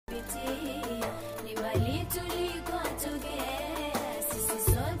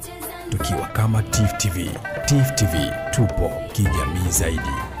Tukiwa kama TIFF TV. TIFF TV tupo kijamii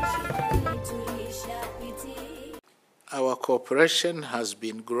zaidi. Our cooperation has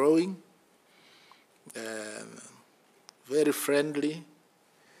been growing, very friendly.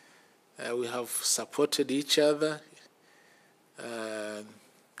 We have supported each other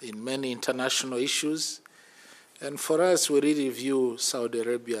in many international issues. And for us, we really view Saudi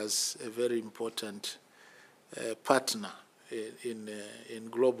Arabia as a very important partner in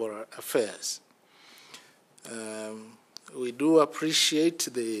global affairs. We do appreciate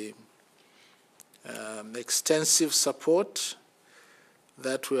the extensive support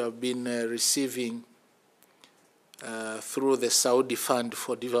that we have been receiving through the Saudi Fund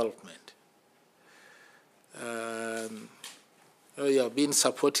for Development. You have been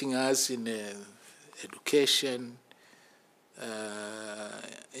supporting us in education,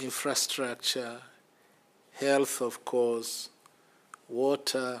 infrastructure, health, of course,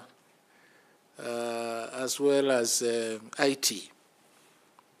 water, as well as IT.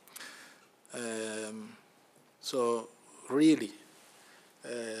 So really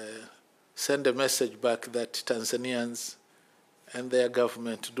send a message back that Tanzanians and their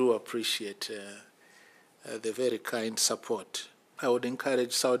government do appreciate the very kind support. I would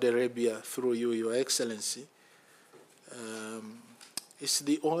encourage Saudi Arabia, through you, Your Excellency, it's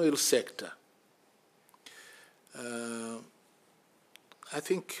the oil sector. I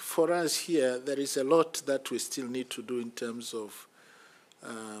think for us here, there is a lot that we still need to do in terms of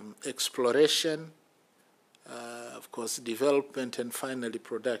exploration, of course, development, and finally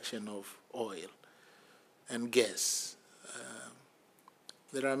production of oil and gas.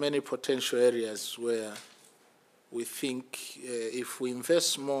 There are many potential areas where we think if we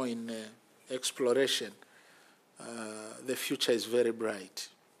invest more in exploration, the future is very bright.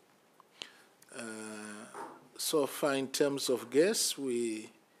 So far, in terms of gas, we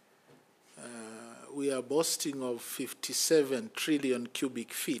are boasting of 57 trillion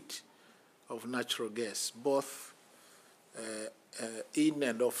cubic feet of natural gas, both in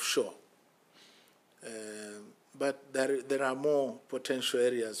and offshore. But there are more potential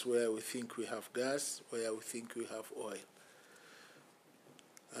areas where we think we have gas, where we think we have oil.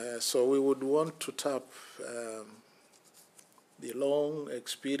 So we would want to tap the long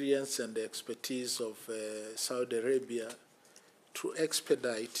experience and the expertise of Saudi Arabia to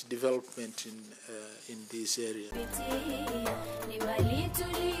expedite development in these areas.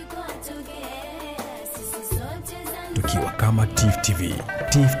 Tukiwa kama TIFF TV.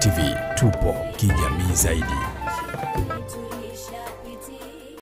 TIFF TV tupo kijamii zaidi.